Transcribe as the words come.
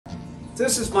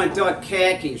This is my duck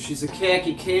Khaki. She's a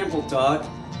Khaki Campbell duck.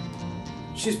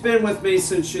 She's been with me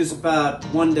since she's about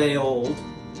 1 day old.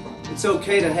 It's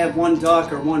okay to have one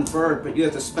duck or one bird, but you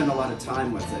have to spend a lot of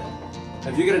time with it.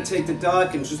 If you're going to take the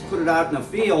duck and just put it out in a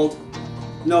field,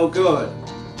 no good.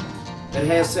 It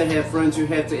has to have friends, you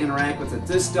have to interact with it.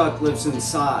 This duck lives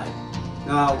inside.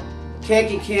 Now,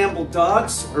 Khaki Campbell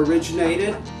ducks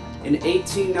originated in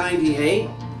 1898.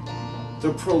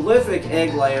 They're prolific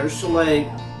egg layers. She'll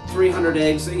lay 300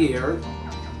 eggs a year.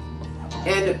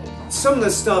 And some of the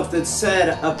stuff that's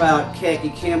said about Khaki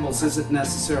Campbells isn't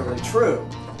necessarily true.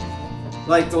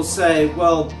 Like they'll say,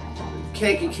 well,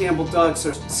 Khaki Campbell ducks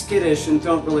are skittish and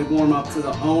don't really warm up to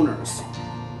the owners.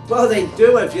 Well, they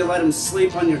do if you let them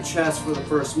sleep on your chest for the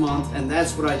first month, and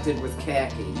that's what I did with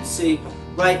Khaki. You see,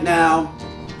 right now,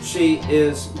 she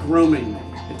is grooming me.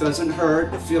 It doesn't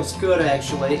hurt, it feels good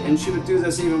actually, and she would do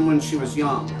this even when she was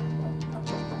young.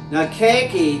 Now,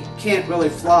 Khaki can't really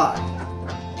fly.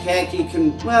 Khaki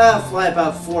can, well, fly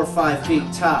about 4 or 5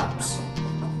 feet tops.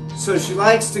 So she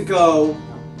likes to go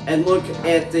and look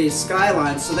at the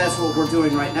skyline, so that's what we're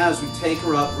doing right now is we take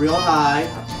her up real high.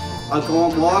 I'll go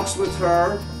on walks with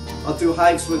her. I'll do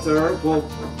hikes with her. We'll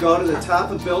go to the top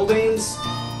of buildings.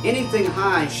 Anything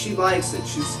high, she likes it.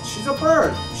 She's a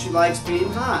bird. She likes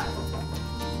being high.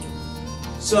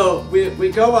 So we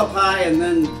go up high and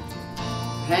then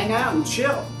hang out and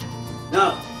chill.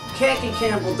 Now, Khaki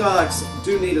Campbell ducks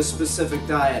do need a specific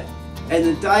diet. And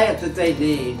the diet that they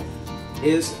need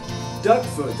is duck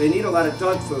food. They need a lot of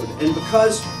duck food. And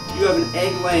because you have an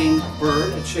egg-laying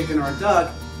bird, a chicken or a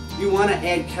duck, you want to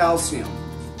add calcium.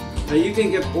 Now you can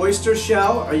give oyster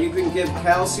shell or you can give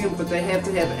calcium, but they have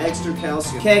to have extra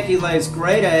calcium. Khaki lays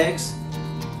great eggs.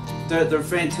 They're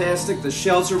fantastic. The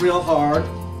shells are real hard.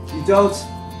 You don't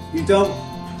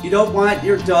want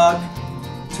your duck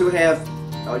to have,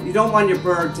 you don't want your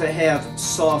bird to have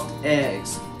soft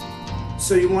eggs.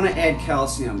 So you want to add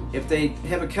calcium. If they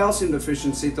have a calcium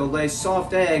deficiency, they'll lay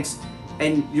soft eggs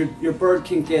and your bird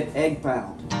can get egg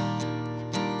bound.